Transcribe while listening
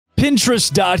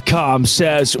Pinterest.com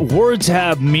says words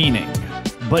have meaning,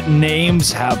 but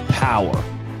names have power.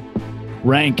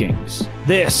 Rankings.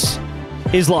 This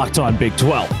is Locked On Big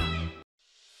 12.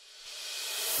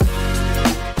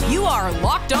 You are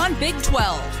Locked On Big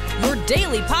 12, your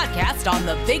daily podcast on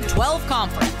the Big 12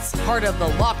 Conference, part of the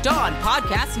Locked On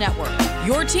Podcast Network,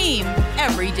 your team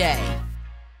every day.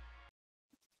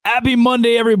 Happy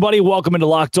Monday, everybody. Welcome into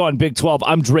Locked On Big 12.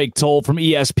 I'm Drake Toll from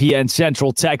ESPN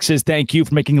Central Texas. Thank you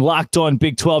for making Locked On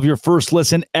Big 12 your first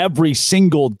listen every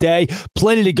single day.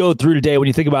 Plenty to go through today when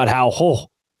you think about how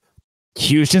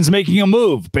Houston's making a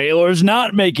move. Baylor's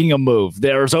not making a move.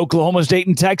 There's Oklahoma State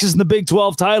and Texas in the Big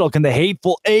 12 title. Can the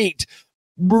Hateful Eight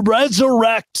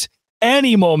resurrect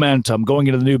any momentum going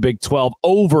into the new Big 12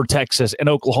 over Texas and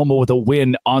Oklahoma with a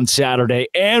win on Saturday?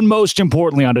 And most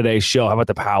importantly on today's show, how about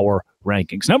the power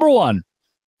rankings? Number one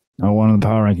on the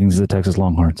power rankings is the Texas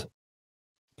Longhorns.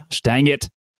 Gosh, dang it.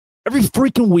 Every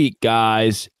freaking week,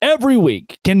 guys. Every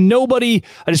week. I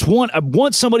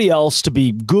want somebody else to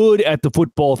be good at the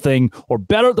football thing or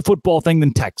better at the football thing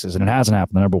than Texas, and it hasn't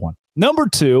happened. Number one. Number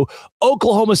two,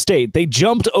 Oklahoma State. They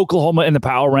jumped Oklahoma in the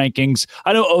power rankings.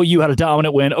 I know OU had a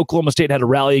dominant win. Oklahoma State had a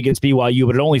rally against BYU,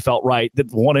 but it only felt right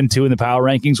that 1 and 2 in the power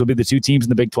rankings would be the two teams in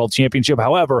the Big 12 championship.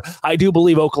 However, I do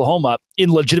believe Oklahoma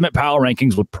in legitimate power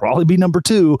rankings would probably be number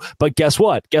 2. But guess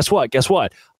what?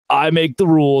 I make the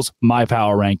rules, my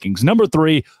power rankings. Number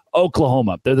 3,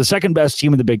 Oklahoma. They're the second best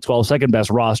team in the Big 12, second best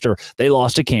roster. They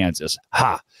lost to Kansas.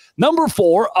 Number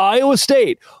 4, Iowa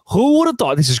State. Who would have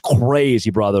thought? This is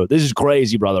crazy, brother.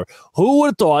 Who would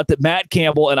have thought that Matt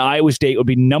Campbell and Iowa State would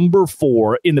be number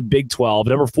 4 in the Big 12,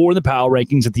 number 4 in the power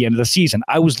rankings at the end of the season?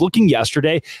 I was looking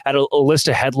yesterday at a list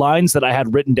of headlines that I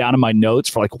had written down in my notes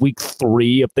for like week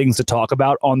 3 of things to talk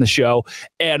about on the show.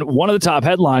 And one of the top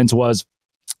headlines was,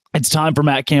 it's time for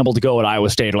Matt Campbell to go at Iowa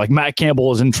State, or like Matt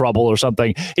Campbell is in trouble or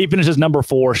something. He finishes number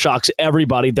 4, shocks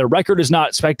everybody. Their record is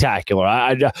not spectacular.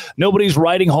 Nobody's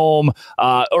writing home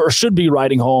or should be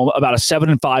writing home about a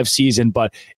 7-5 season,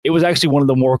 but it was actually one of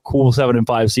the more cool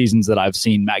 7-5 seasons that I've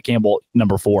seen. Matt Campbell,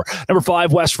 number 4. Number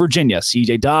 5, West Virginia.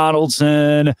 CJ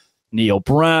Donaldson, Neil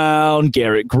Brown,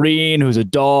 Garrett Green, who's a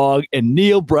dog, and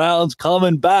Neil Brown's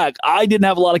coming back. I didn't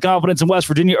have a lot of confidence in West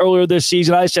Virginia earlier this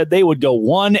season. I said they would go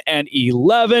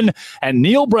 1-11, and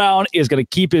Neil Brown is going to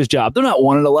keep his job. They're not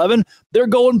 1-11. They're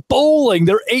going bowling.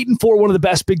 They're 8-4, one of the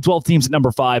best Big 12 teams at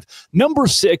number 5. Number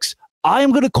 6, I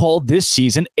am going to call this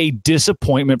season a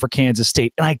disappointment for Kansas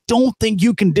State, and I don't think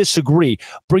you can disagree.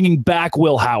 Bringing back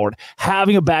Will Howard,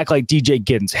 having a back like DJ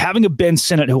Giddens, having a Ben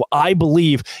Sinnott, who I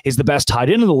believe is the best tight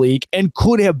end in the league and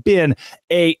could have been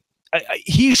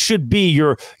he should be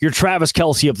your Travis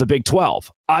Kelce of the Big 12.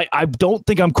 I don't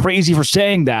think I'm crazy for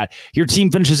saying that. Your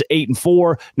team finishes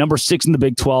 8-4, number 6 in the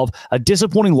Big 12. A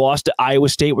disappointing loss to Iowa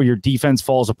State where your defense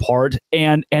falls apart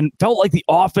and felt like the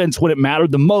offense, when it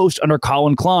mattered the most under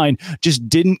Colin Klein, just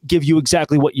didn't give you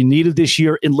exactly what you needed this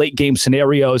year in late game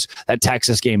scenarios, that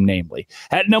Texas game namely.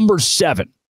 At number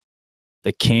 7,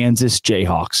 the Kansas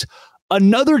Jayhawks.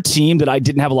 Another team that I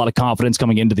didn't have a lot of confidence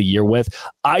coming into the year with.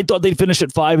 I thought they'd finish at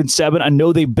 5-7. I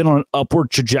know they've been on an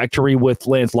upward trajectory with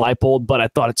Lance Leipold, but I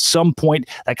thought at some point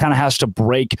that kind of has to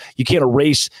break. You can't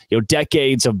erase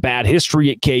decades of bad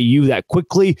history at KU that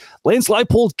quickly. Lance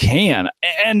Leipold can.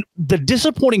 And the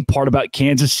disappointing part about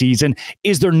Kansas' season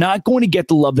is they're not going to get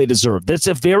the love they deserve. That's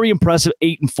a very impressive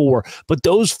 8-4, but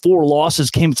those 4 losses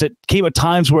came at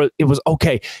times where it was,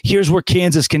 okay, here's where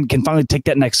Kansas can finally take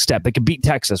that next step. They could beat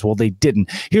Texas. Well, they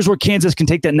didn't. Here's where Kansas can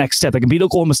take that next step. They can beat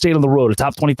Oklahoma State on the road, a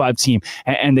top 25 team,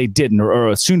 and they didn't, or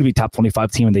a soon-to-be top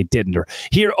 25 team, and they didn't. Or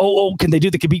here, can they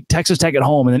do? They could beat Texas Tech at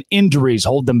home, and then injuries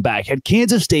hold them back. Had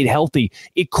Kansas stayed healthy,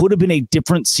 it could have been a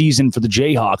different season for the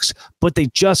Jayhawks, but they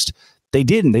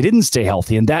didn't. They didn't stay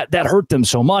healthy, and that hurt them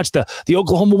so much. The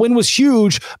Oklahoma win was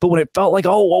huge, but when it felt like,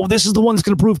 this is the one that's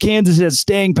going to prove Kansas has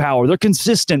staying power, they're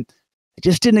consistent, they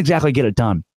just didn't exactly get it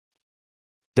done.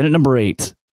 Then at number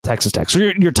 8, Texas Tech. So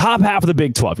your top half of the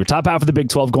Big 12. Your top half of the Big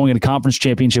 12 going into conference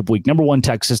championship week. Number 1,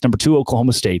 Texas. Number 2,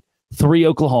 Oklahoma State. 3,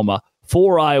 Oklahoma.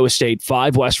 4, Iowa State.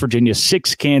 5, West Virginia.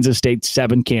 6, Kansas State.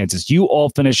 7, Kansas. You all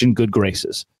finish in good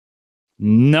graces.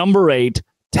 Number 8,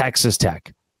 Texas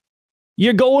Tech.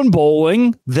 You're going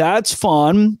bowling. That's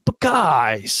fun. But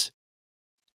guys,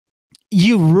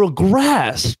 you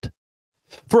regressed.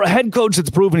 For a head coach that's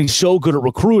proven he's so good at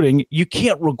recruiting, you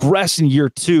can't regress in year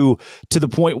 2 to the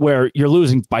point where you're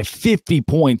losing by 50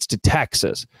 points to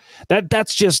Texas.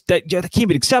 That's just that can't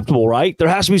be acceptable, right? There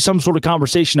has to be some sort of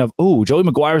conversation of, oh, Joey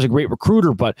McGuire's a great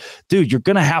recruiter, but dude, you're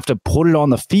going to have to put it on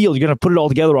the field. You're going to put it all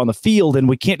together on the field, and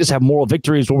we can't just have moral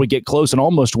victories where we get close and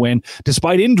almost win.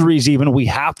 Despite injuries even, we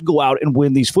have to go out and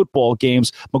win these football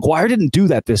games. McGuire didn't do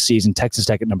that this season. Texas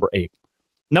Tech at number 8.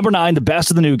 Number 9, the best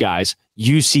of the new guys,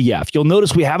 UCF. You'll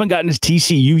notice we haven't gotten to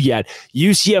TCU yet.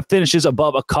 UCF finishes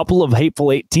above a couple of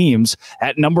Hateful Eight teams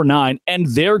at number 9, and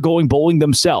they're going bowling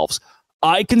themselves.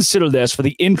 I consider this for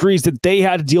the injuries that they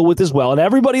had to deal with as well, and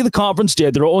everybody in the conference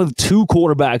did. There are only 2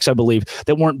 quarterbacks, I believe,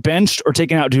 that weren't benched or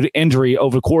taken out due to injury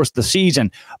over the course of the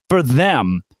season. For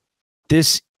them,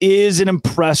 this is an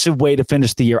impressive way to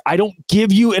finish the year. I don't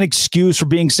give you an excuse for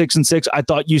being 6-6. I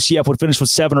thought UCF would finish with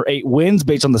 7 or 8 wins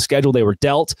based on the schedule they were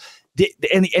dealt.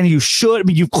 And you should. I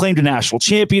mean, you've claimed a national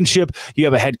championship. You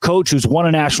have a head coach who's won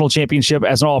a national championship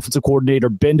as an offensive coordinator,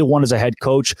 been to one as a head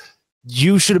coach.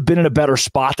 You should have been in a better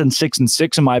spot than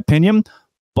 6-6, in my opinion.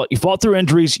 But you fought through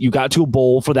injuries. You got to a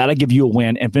bowl. For that, I give you a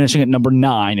win. And finishing at number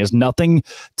 9 is nothing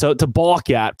to balk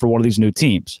at for one of these new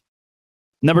teams.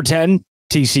 Number 10,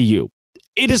 TCU.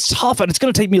 It is tough, and it's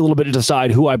going to take me a little bit to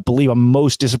decide who I believe I'm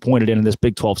most disappointed in this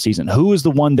Big 12 season. Who is the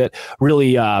one that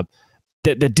really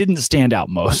that didn't stand out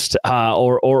most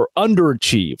or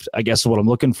underachieved, I guess is what I'm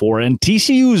looking for. And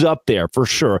TCU's up there for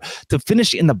sure. To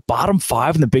finish in the bottom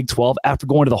 5 in the Big 12 after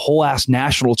going to the whole-ass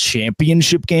national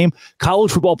championship game,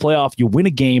 college football playoff, you win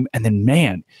a game, and then,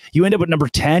 man, you end up at number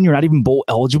 10. You're not even bowl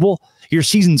eligible. Your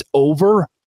season's over.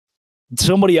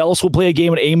 Somebody else will play a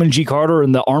game at Amon G. Carter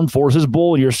in the Armed Forces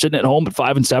Bowl, and you're sitting at home at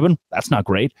 5-7. That's not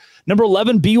great. Number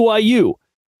 11, BYU.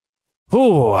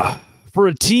 Ooh, for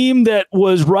a team that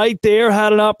was right there,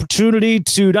 had an opportunity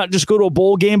to not just go to a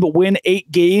bowl game, but win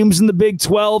 8 games in the Big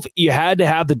 12, you had to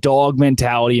have the dog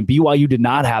mentality, and BYU did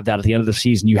not have that at the end of the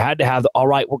season. You had to have all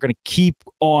right, we're going to keep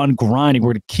on grinding.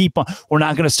 We're going to keep on. We're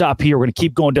not going to stop here. We're going to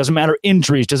keep going. Doesn't matter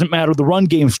injuries. Doesn't matter the run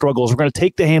game struggles. We're going to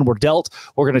take the hand we're dealt.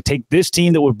 We're going to take this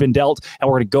team that we've been dealt, and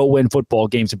we're going to go win football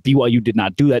games. And BYU did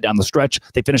not do that down the stretch.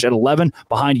 They finished at 11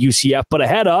 behind UCF, but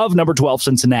ahead of number 12,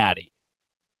 Cincinnati.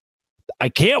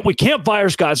 We can't fire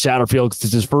Scott Satterfield because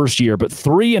it's his first year, but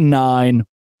 3-9,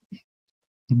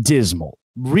 dismal,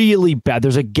 really bad.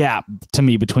 There's a gap to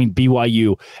me between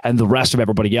BYU and the rest of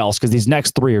everybody else because these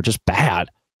next 3 are just bad.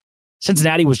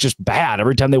 Cincinnati was just bad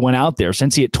every time they went out there.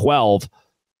 Cincy at 12,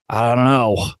 I don't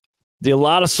know. Did a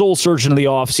lot of soul searching in the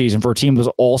offseason for a team that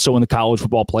was also in the college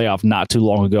football playoff not too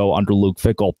long ago under Luke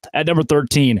Fickell. At number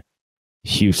 13,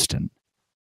 Houston.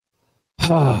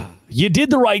 You did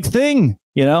the right thing,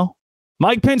 you know?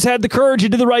 Mike Pence had the courage. You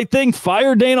did the right thing.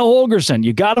 Fire Dana Holgorsen.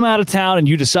 You got him out of town, and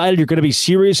you decided you're going to be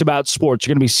serious about sports.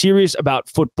 You're going to be serious about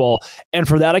football, and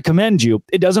for that, I commend you.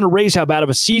 It doesn't erase how bad of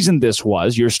a season this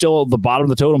was. You're still at the bottom of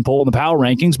the totem pole in the power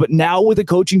rankings, but now with a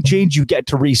coaching change, you get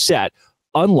to reset,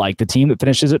 unlike the team that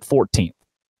finishes at 14th.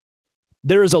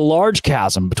 There is a large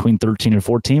chasm between 13 and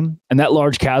 14, and that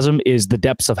large chasm is the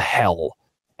depths of hell.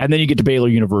 And then you get to Baylor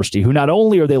University, who not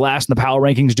only are they last in the power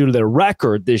rankings due to their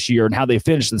record this year and how they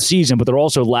finished the season, but they're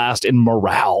also last in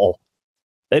morale.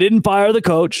 They didn't fire the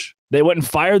coach. They went and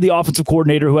fired the offensive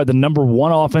coordinator who had the number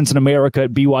 1 offense in America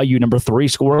at BYU, number 3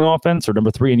 scoring offense, or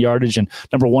number 3 in yardage and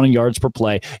number 1 in yards per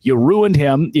play. You ruined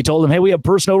him. You told him, hey, we have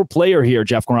person over player here,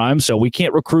 Jeff Grimes, so we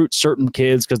can't recruit certain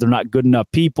kids because they're not good enough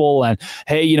people. And,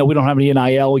 hey, we don't have any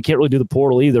NIL. We can't really do the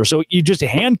portal either. So you just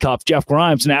handcuffed Jeff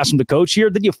Grimes and asked him to coach here.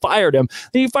 Then you fired him.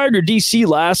 Then you fired your DC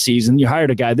last season. You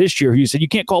hired a guy this year who you said you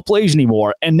can't call plays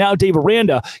anymore. And now Dave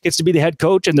Aranda gets to be the head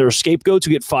coach, and there are scapegoats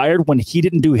who get fired when he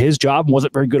didn't do his job and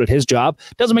wasn't very good at his job.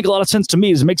 Doesn't make a lot of sense to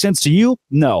me. Does it make sense to you?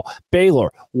 No.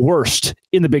 Baylor, worst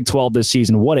in the Big 12 this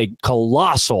season. What a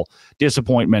colossal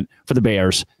disappointment for the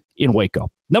Bears in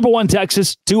Waco. Number 1,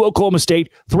 Texas, 2, Oklahoma State,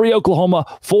 3, Oklahoma,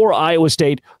 4, Iowa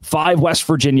State, 5, West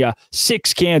Virginia,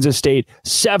 6, Kansas State,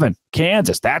 7,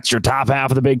 Kansas. That's your top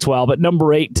half of the Big 12. At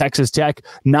number 8, Texas Tech,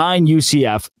 9,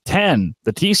 UCF, 10,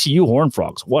 the TCU Horned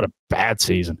Frogs. What a bad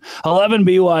season. 11,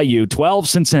 BYU, 12,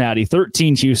 Cincinnati,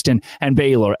 13, Houston, and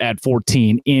Baylor at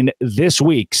 14 in this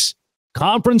week's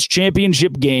conference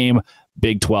championship game,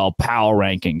 Big 12 power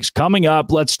rankings. Coming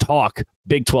up, let's talk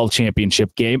Big 12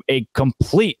 championship game, a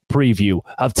complete preview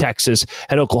of Texas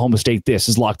at Oklahoma State. This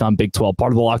is Locked On Big 12,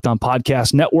 part of the Locked On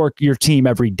Podcast Network, your team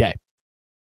every day.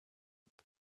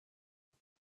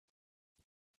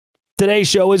 Today's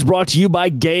show is brought to you by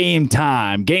Game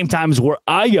Time. Game Time is where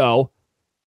I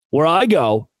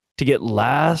go to get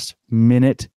last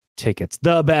minute tickets,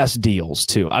 the best deals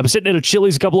too. I was sitting at a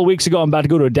Chili's a couple of weeks ago. I'm about to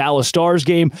go to a Dallas Stars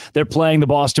game. They're playing the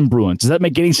Boston Bruins. Does that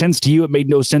make any sense to you? It made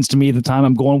no sense to me at the time.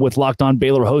 I'm going with Locked On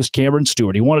Baylor host Cameron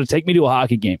Stewart. He wanted to take me to a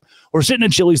hockey game. We're sitting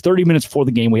at Chili's 30 minutes before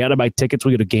the game. We had to buy tickets.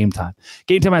 We go to Game Time.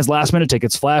 Game Time has last minute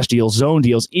tickets, flash deals, zone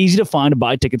deals, easy to find and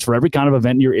buy tickets for every kind of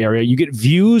event in your area. You get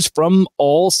views from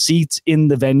all seats in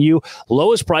the venue,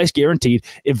 lowest price guaranteed,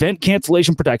 event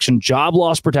cancellation protection, job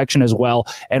loss protection as well.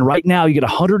 And right now you get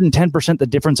 110% the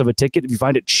difference of a ticket if you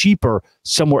find it cheaper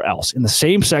somewhere else. In the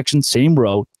same section, same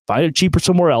row, find it cheaper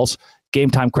somewhere else, Game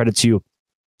Time credits you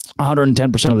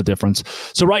 110% of the difference.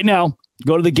 So right now,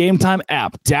 go to the Game Time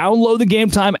app. Download the Game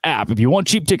Time app. If you want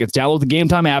cheap tickets, download the Game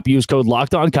Time app. Use code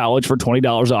LOCKEDONCollege for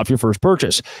 $20 off your first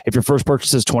purchase. If your first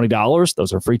purchase is $20,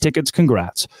 those are free tickets.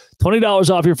 Congrats. $20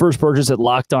 off your first purchase at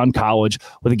Locked On College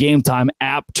with the Game Time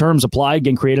app. Terms apply.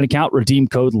 Again, create an account. Redeem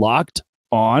code Locked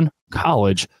On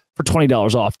College for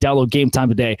 $20 off. Download Game Time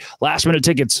today. Last minute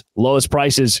tickets, lowest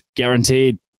prices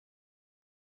guaranteed.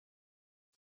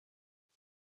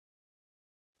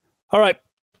 All right,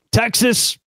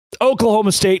 Texas,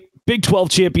 Oklahoma State, Big 12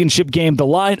 championship game. The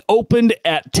line opened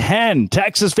at 10.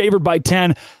 Texas favored by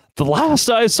 10. The last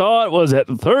I saw it was at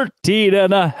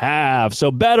 13.5.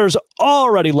 So bettors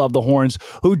already love the Horns,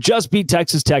 who just beat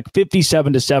Texas Tech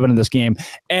 57-7 in this game.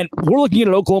 And we're looking at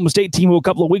an Oklahoma State team who a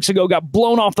couple of weeks ago got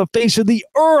blown off the face of the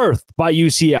earth by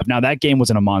UCF. Now, that game was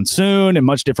in a monsoon and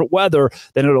much different weather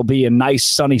than it'll be in nice,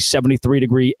 sunny,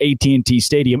 73-degree AT&T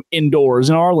Stadium indoors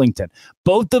in Arlington.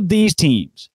 Both of these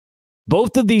teams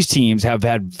have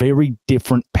had very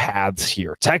different paths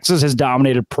here. Texas has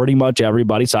dominated pretty much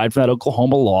everybody, aside from that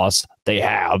Oklahoma loss they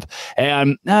have.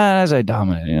 And as I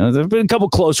dominated, there have been a couple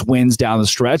close wins down the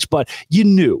stretch, but you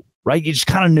knew, right? You just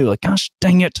kind of knew, like, gosh,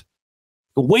 dang it.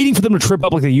 Waiting for them to trip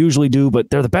up like they usually do, but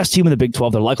they're the best team in the Big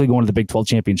 12. They're likely going to the Big 12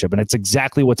 championship, and it's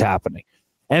exactly what's happening.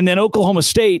 And then Oklahoma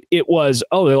State, it was,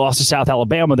 they lost to South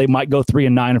Alabama. They might go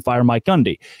 3-9 and fire Mike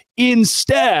Gundy.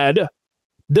 Instead,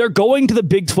 they're going to the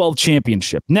Big 12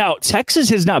 championship. Now, Texas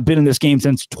has not been in this game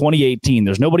since 2018.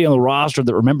 There's nobody on the roster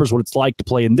that remembers what it's like to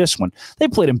play in this one. They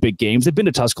played in big games. They've been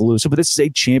to Tuscaloosa, but this is a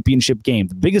championship game,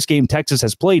 the biggest game Texas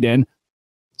has played in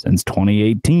since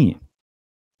 2018.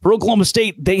 For Oklahoma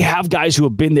State, they have guys who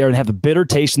have been there and have a bitter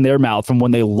taste in their mouth from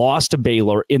when they lost to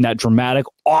Baylor in that dramatic,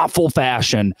 awful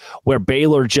fashion where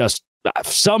Baylor just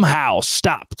somehow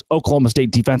stopped Oklahoma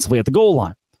State defensively at the goal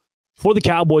line. For the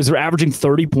Cowboys, they're averaging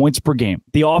 30 points per game.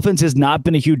 The offense has not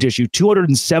been a huge issue.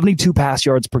 272 pass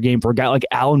yards per game for a guy like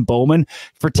Alan Bowman.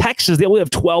 For Texas, they only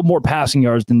have 12 more passing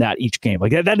yards than that each game.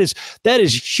 Like that is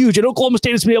huge. And Oklahoma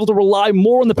State has been able to rely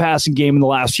more on the passing game in the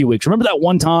last few weeks. Remember that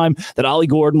one time that Ollie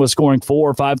Gordon was scoring 4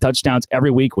 or 5 touchdowns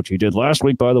every week, which he did last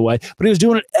week, by the way, but he was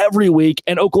doing it every week.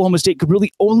 And Oklahoma State could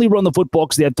really only run the football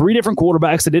because they had 3 different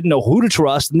quarterbacks that didn't know who to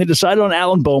trust, and they decided on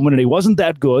Alan Bowman, and he wasn't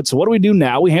that good. So what do we do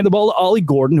now? We hand the ball to Ollie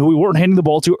Gordon, who we weren't handing the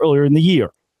ball to earlier in the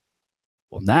year.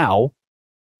 Well, now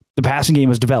the passing game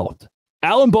has developed.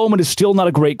 Alan Bowman is still not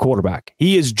a great quarterback.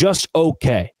 He is just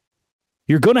okay.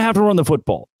 You're going to have to run the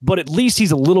football, but at least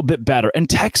he's a little bit better. And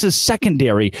Texas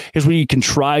secondary is where you can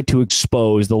try to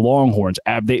expose the Longhorns.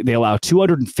 They allow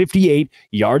 258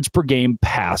 yards per game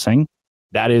passing.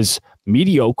 That is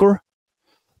mediocre.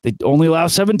 They only allow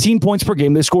 17 points per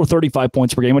game. They score 35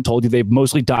 points per game. I told you they've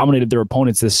mostly dominated their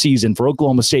opponents this season. For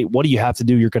Oklahoma State, what do you have to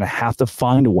do? You're going to have to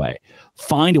find a way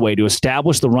to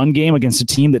establish the run game against a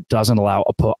team that doesn't allow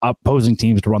opposing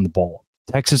teams to run the ball.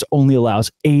 Texas only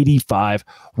allows 85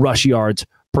 rush yards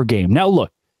per game. Now,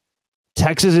 look,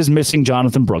 Texas is missing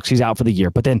Jonathan Brooks. He's out for the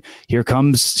year. But then here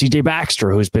comes C.J.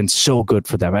 Baxter, who's been so good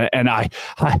for them. And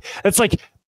it's like,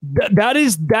 that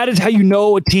is how you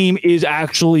know a team is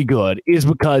actually good, is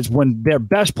because when their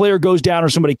best player goes down or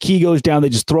somebody key goes down, they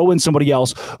just throw in somebody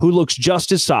else who looks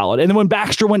just as solid. And then when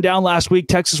Baxter went down last week,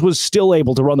 Texas was still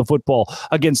able to run the football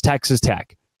against Texas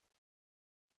Tech.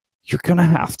 You're going to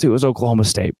have to, as Oklahoma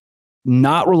State,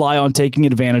 not rely on taking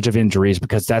advantage of injuries,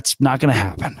 because that's not going to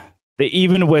happen.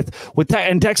 Even with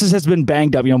and Texas has been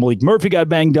banged up. Malik Murphy got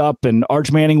banged up, and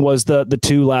Arch Manning was the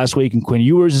 2 last week, and Quinn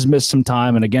Ewers has missed some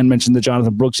time, and again mentioned the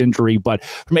Jonathan Brooks injury. But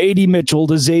from A.D. Mitchell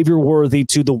to Xavier Worthy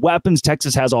to the weapons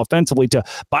Texas has offensively to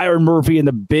Byron Murphy and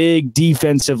the big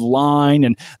defensive line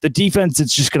and the defense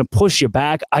that's just going to push you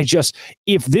back.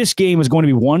 If this game is going to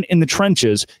be won in the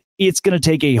trenches, it's going to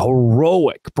take a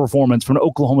heroic performance from an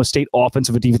Oklahoma State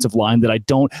offensive and defensive line that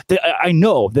I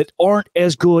know that aren't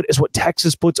as good as what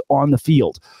Texas puts on the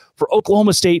field. For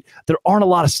Oklahoma State, there aren't a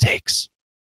lot of stakes.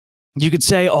 You could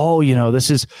say, oh,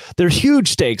 they're huge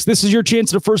stakes. This is your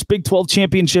chance at a first Big 12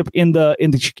 championship in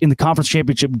the conference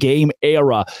championship game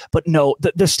era. But no,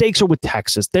 the stakes are with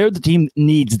Texas. They're the team that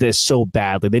needs this so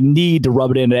badly. They need to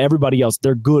rub it into everybody else.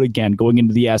 They're good again going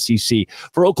into the SEC.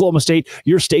 For Oklahoma State,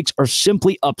 your stakes are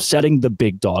simply upsetting the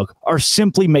big dog, are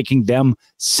simply making them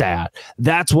sad.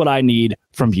 That's what I need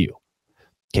from you.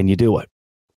 Can you do it?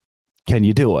 Can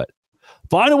you do it?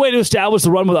 Find a way to establish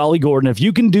the run with Ollie Gordon. If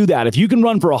you can do that, if you can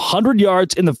run for 100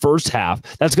 yards in the first half,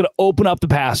 that's going to open up the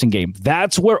passing game.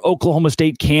 That's where Oklahoma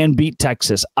State can beat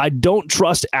Texas. I don't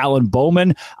trust Alan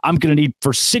Bowman. I'm going to need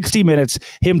for 60 minutes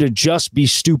him to just be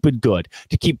stupid good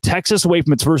to keep Texas away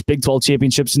from its first Big 12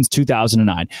 championship since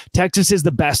 2009. Texas is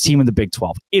the best team in the Big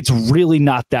 12. It's really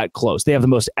not that close. They have the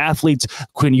most athletes.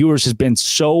 Quinn Ewers has been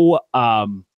so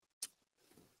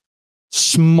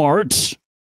smart.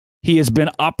 He has been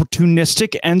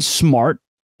opportunistic and smart.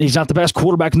 He's not the best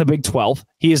quarterback in the Big 12.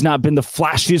 He has not been the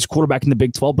flashiest quarterback in the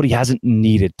Big 12, but he hasn't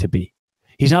needed to be.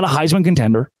 He's not a Heisman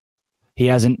contender. He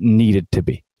hasn't needed to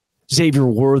be. Xavier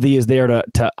Worthy is there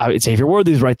Xavier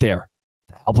Worthy is right there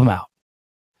to help him out.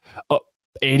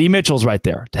 A.D. Mitchell's right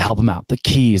there to help him out. The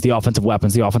keys, the offensive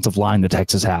weapons, the offensive line that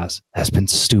Texas has been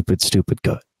stupid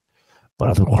good.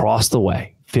 But across the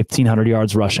way, 1,500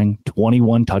 yards rushing,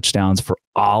 21 touchdowns for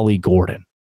Ollie Gordon.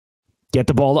 Get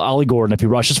the ball to Ollie Gordon. If he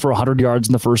rushes for 100 yards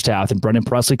in the first half and Brendan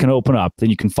Presley can open up, then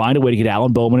you can find a way to get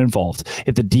Alan Bowman involved.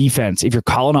 If the defense, if your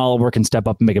Colin Oliver can step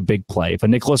up and make a big play, if a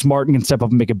Nicholas Martin can step up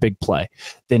and make a big play,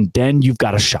 then you've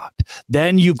got a shot.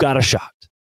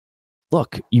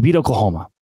 Look, you beat Oklahoma.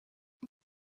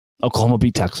 Oklahoma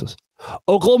beat Texas.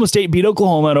 Oklahoma State beat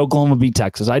Oklahoma and Oklahoma beat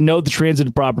Texas. I know the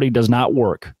transitive property does not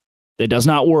work. It does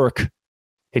not work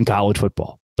in college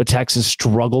football. But Texas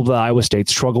struggled with Iowa State,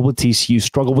 struggled with TCU,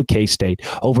 struggled with K-State,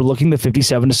 overlooking the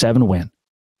 57-7 win.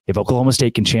 If Oklahoma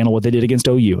State can channel what they did against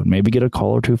OU and maybe get a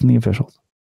call or two from the officials,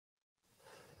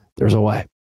 there's a way.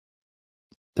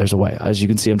 There's a way. As you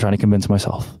can see, I'm trying to convince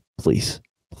myself. Please.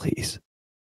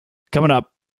 Coming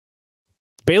up,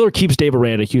 Baylor keeps Dave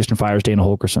Aranda, Houston fires Dana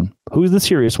Holgorsen. Who's the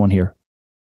serious one here?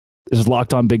 This is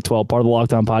Locked On Big 12, part of the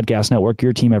Locked On Podcast Network,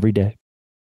 your team every day.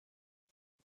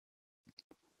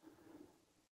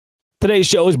 Today's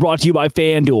show is brought to you by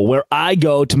FanDuel, where I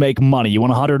go to make money. You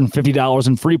want $150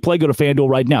 in free play? Go to FanDuel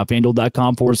right now.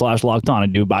 FanDuel.com/locked on. I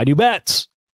do bets.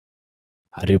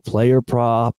 I do player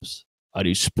props. I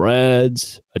do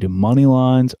spreads. I do money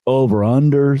lines,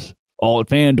 over-unders, all at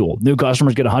FanDuel. New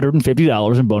customers get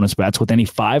 $150 in bonus bets with any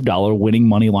 $5 winning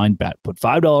money line bet. Put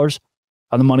 $5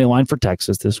 on the money line for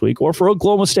Texas this week or for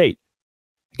Oklahoma State.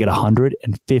 Get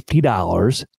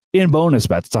 $150 in bonus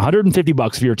bets. It's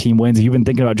 $150 if your team wins. If you've been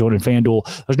thinking about joining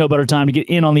FanDuel, there's no better time to get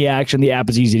in on the action. The app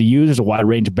is easy to use. There's a wide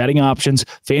range of betting options.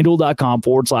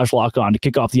 FanDuel.com/locked on to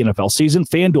kick off the NFL season.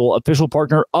 FanDuel, official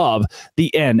partner of the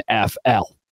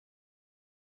NFL.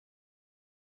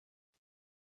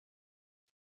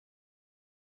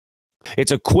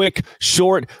 It's a quick,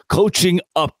 short coaching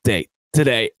update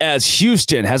today, as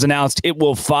Houston has announced it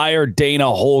will fire Dana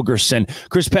Holgorsen.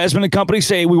 Chris Pesman and company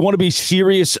say we want to be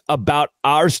serious about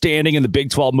our standing in the Big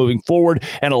 12 moving forward,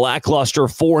 and a lackluster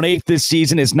 4-8 this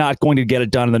season is not going to get it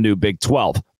done in the new Big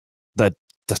 12. The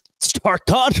stark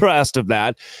contrast of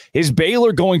that is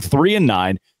Baylor going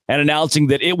 3-9 and announcing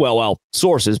that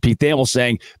sources, Pete Thamel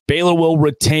saying Baylor will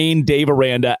retain Dave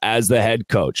Aranda as the head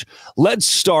coach. Let's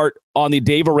start on the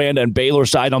Dave Aranda and Baylor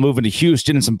side. I'll move into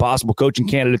Houston and some possible coaching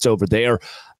candidates over there.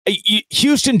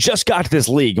 Houston just got to this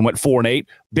league and went 4-8.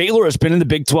 Baylor has been in the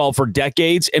Big 12 for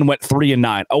decades and went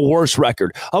 3-9, a worse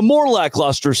record, a more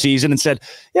lackluster season, and said,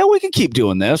 yeah, we can keep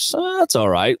doing this. That's all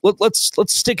right. Let's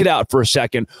stick it out for a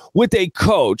second with a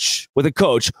coach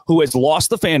who has lost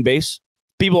the fan base.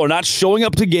 People are not showing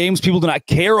up to games. People do not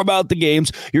care about the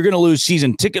games. You're going to lose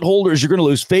season ticket holders. You're going to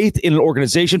lose faith in an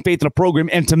organization, faith in a program.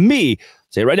 And to me,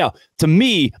 say it right now, to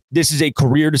me, this is a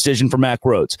career decision for Mack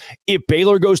Rhoades. If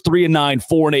Baylor goes 3-9,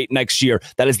 4-8 next year,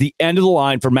 that is the end of the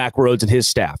line for Mack Rhoades and his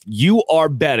staff. You are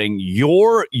betting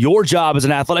your job as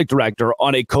an athletic director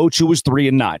on a coach who was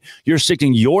 3-9. You're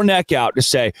sticking your neck out to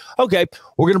say, okay,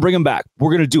 we're going to bring him back. We're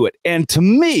going to do it. And to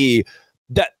me,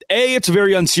 it's a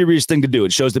very unserious thing to do.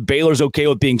 It shows that Baylor's okay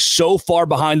with being so far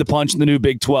behind the punch in the new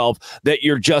Big 12 that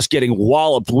you're just getting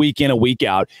walloped week in and week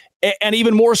out. And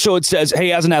even more so, it says,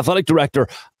 hey, as an athletic director,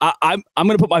 I'm going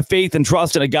to put my faith and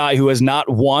trust in a guy who has not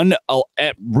won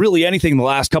really anything in the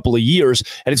last couple of years.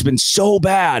 And it's been so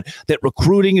bad that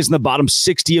recruiting is in the bottom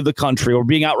 60 of the country. We're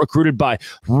being out recruited by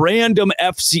random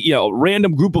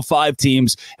random group of 5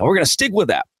 teams. And we're going to stick with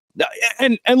that.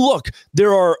 And look,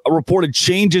 there are reported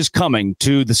changes coming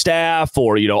to the staff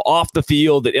or, off the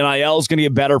field, that NIL is going to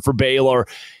get better for Baylor.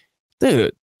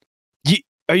 Dude,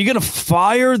 are you going to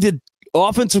fire the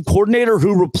offensive coordinator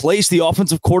who replaced the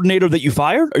offensive coordinator that you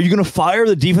fired? Are you going to fire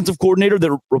the defensive coordinator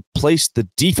that replaced the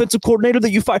defensive coordinator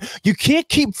that you fired? You can't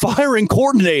keep firing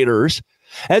coordinators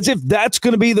as if that's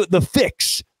going to be the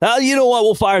fix. You know what?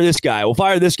 We'll fire this guy. We'll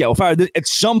fire this guy. We'll fire this. At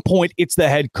some point, it's the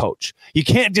head coach. You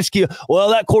can't just keep, well,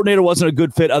 that coordinator wasn't a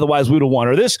good fit. Otherwise, we would have won.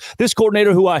 Or this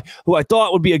coordinator who I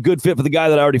thought would be a good fit for the guy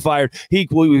that I already fired. We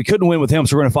couldn't win with him,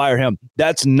 so we're going to fire him.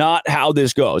 That's not how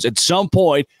this goes. At some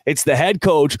point, it's the head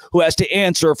coach who has to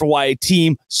answer for why a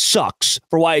team sucks,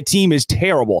 for why a team is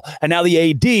terrible. And now the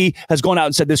AD has gone out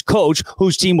and said this coach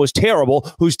whose team was terrible,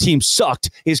 whose team sucked,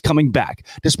 is coming back,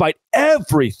 despite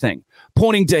everything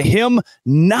pointing to him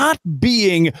not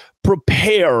being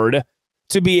prepared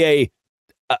to be a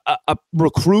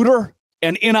recruiter,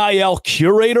 an NIL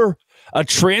curator, a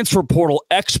transfer portal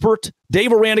expert.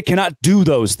 Dave Aranda cannot do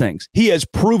those things. He has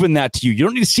proven that to you. You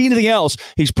don't need to see anything else.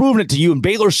 He's proven it to you. And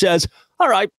Baylor says, all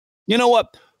right, you know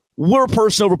what? We're a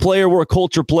person over player. We're a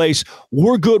culture place.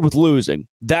 We're good with losing.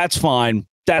 That's fine.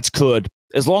 That's good.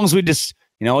 As long as we just,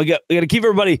 we got to keep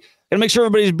everybody, got to make sure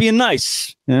everybody's being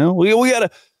nice. We got to,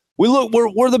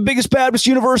 we're the biggest Baptist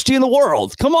university in the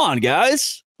world. Come on,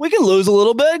 guys. We can lose a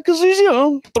little bit because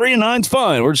 3-9's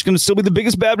fine. We're just going to still be the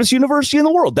biggest Baptist university in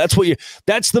the world.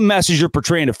 That's the message you're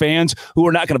portraying to fans who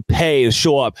are not going to pay to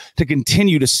show up to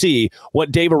continue to see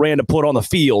what Dave Aranda put on the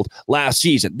field last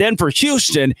season. Then for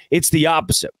Houston, it's the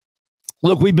opposite.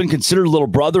 Look, we've been considered a little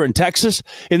brother in Texas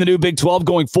in the new Big 12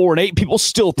 going 4-8. People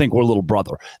still think we're a little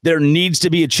brother. There needs to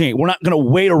be a change. We're not going to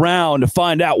wait around to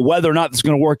find out whether or not this is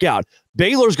going to work out.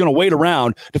 Baylor's going to wait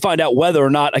around to find out whether or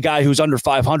not a guy who's under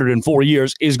 500 in 4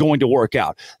 years is going to work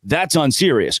out. That's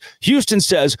unserious. Houston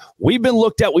says, we've been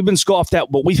looked at, we've been scoffed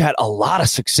at, but we've had a lot of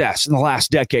success in the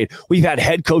last decade. We've had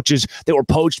head coaches that were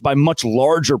poached by much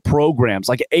larger programs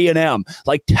like A&M,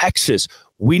 like Texas.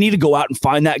 We need to go out and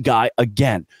find that guy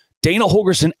again. Dana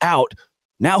Holgorsen out.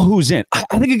 Now who's in?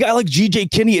 I think a guy like G.J.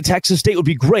 Kinney at Texas State would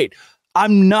be great.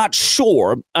 I'm not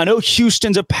sure. I know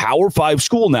Houston's a Power 5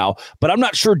 school now, but I'm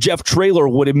not sure Jeff Traylor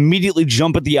would immediately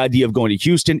jump at the idea of going to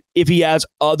Houston if he has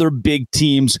other big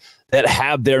teams that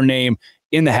have their name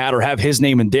in the hat or have his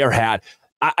name in their hat.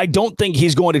 I don't think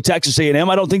he's going to Texas A&M.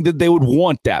 I don't think that they would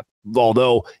want that.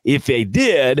 Although if he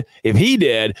did,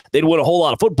 they'd win a whole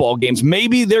lot of football games.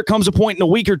 Maybe there comes a point in a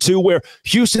week or two where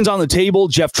Houston's on the table,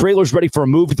 Jeff Traylor's ready for a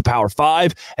move to the Power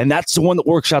 5, and that's the one that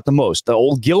works out the most. The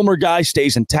old Gilmer guy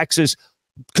stays in Texas,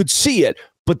 could see it,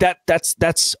 but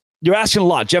that's you're asking a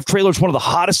lot. Jeff Traylor's one of the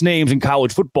hottest names in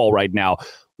college football right now.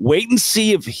 Wait and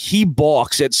see if he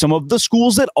balks at some of the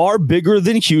schools that are bigger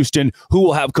than Houston who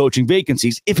will have coaching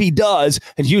vacancies. If he does,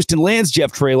 and Houston lands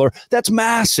Jeff Traylor, that's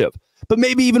massive. But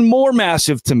maybe even more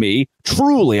massive to me,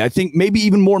 truly, I think maybe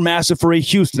even more massive for a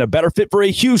Houston, a better fit for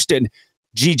a Houston,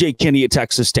 G.J. Kinney at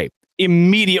Texas State.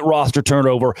 Immediate roster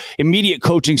turnover, immediate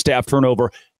coaching staff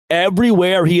turnover.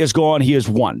 Everywhere he has gone, he has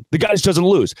won. The guy just doesn't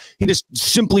lose. He just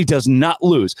simply does not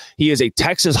lose. He is a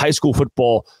Texas high school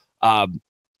football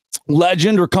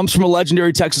legend, or comes from a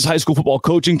legendary Texas high school football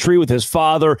coaching tree with his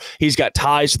father. He's got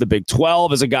ties to the Big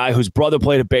 12 as a guy whose brother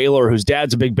played at Baylor, whose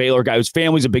dad's a big Baylor guy, whose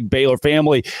family's a big Baylor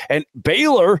family. And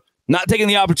Baylor not taking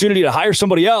the opportunity to hire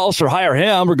somebody else or hire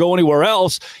him or go anywhere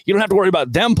else. You don't have to worry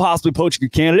about them possibly poaching a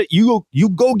candidate. You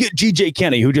go get G.J.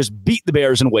 Kinney, who just beat the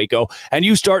Bears in Waco, and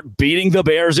you start beating the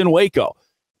Bears in Waco.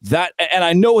 And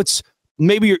I know it's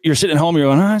maybe you're sitting at home,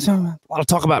 you're going, a lot of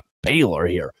talk about Baylor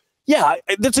here. Yeah,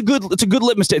 it's a good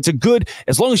litmus test. It's a good,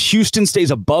 as long as Houston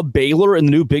stays above Baylor in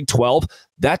the new Big 12,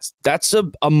 that's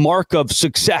a mark of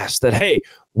success that, hey,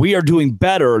 we are doing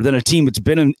better than a team that's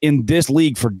been in this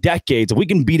league for decades. If we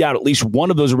can beat out at least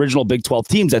one of those original Big 12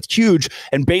 teams, that's huge.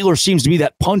 And Baylor seems to be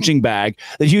that punching bag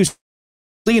that Houston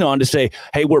lean on to say,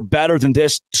 hey, we're better than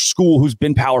this school who's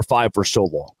been Power 5 for so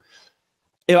long.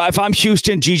 If I'm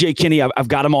Houston, G.J. Kinney, I've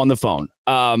got him on the phone.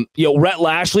 Rhett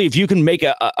Lashley, if you can make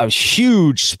a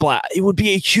huge splash, it would be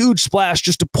a huge splash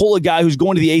just to pull a guy who's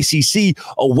going to the ACC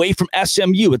away from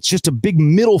SMU. It's just a big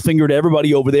middle finger to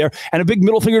everybody over there and a big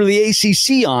middle finger to the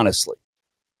ACC, honestly.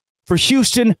 For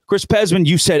Houston, Chris Pesman,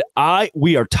 you said,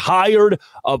 we are tired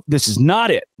of, this is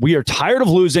not it. We are tired of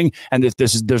losing, and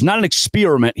there's not an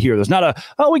experiment here. There's not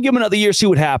we give him another year, see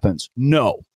what happens.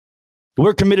 No,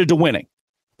 we're committed to winning.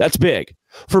 That's big.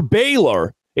 For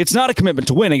Baylor, it's not a commitment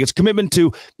to winning. It's a commitment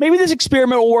to maybe this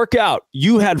experiment will work out.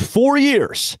 You had 4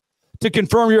 years to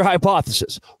confirm your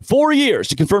hypothesis. 4 years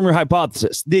to confirm your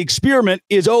hypothesis. The experiment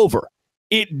is over.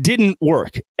 It didn't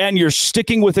work. And you're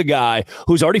sticking with a guy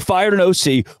who's already fired an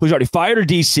OC, who's already fired a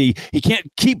DC. He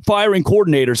can't keep firing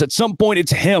coordinators. At some point,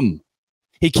 it's him.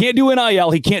 He can't do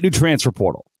NIL. He can't do transfer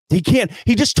portal. He can't.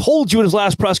 He just told you in his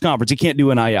last press conference he can't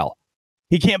do NIL.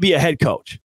 He can't be a head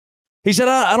coach. He said,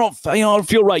 I don't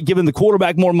feel right giving the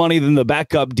quarterback more money than the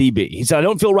backup DB. He said, I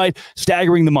don't feel right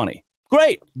staggering the money.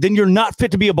 Great. Then you're not fit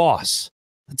to be a boss.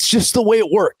 It's just the way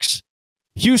it works.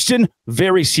 Houston,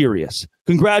 very serious.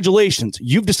 Congratulations.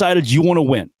 You've decided you want to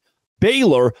win.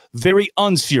 Baylor, very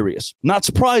unserious. Not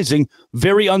surprising,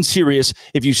 very unserious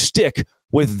if you stick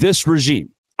with this regime.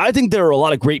 I think there are a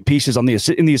lot of great pieces in the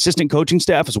assistant coaching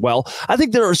staff as well. I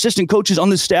think there are assistant coaches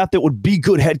on this staff that would be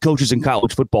good head coaches in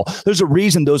college football. There's a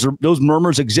reason those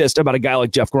murmurs exist about a guy like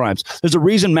Jeff Grimes. There's a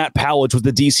reason Matt Powledge was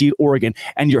the DC at Oregon,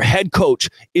 and your head coach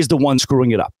is the one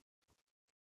screwing it up.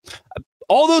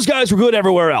 All those guys were good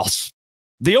everywhere else.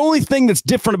 The only thing that's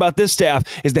different about this staff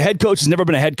is the head coach has never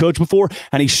been a head coach before,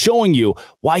 and he's showing you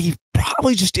why he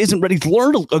probably just isn't ready to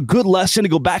learn a good lesson to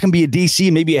go back and be a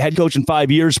DC, maybe a head coach in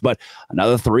 5 years, but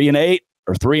another 3-8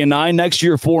 or 3-9 next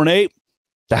year, 4-8.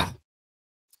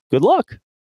 Good luck.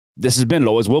 This has been, it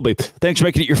always will be. Thanks for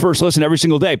making it your first listen every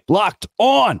single day. Locked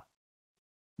on.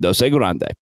 No Say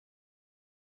Grande.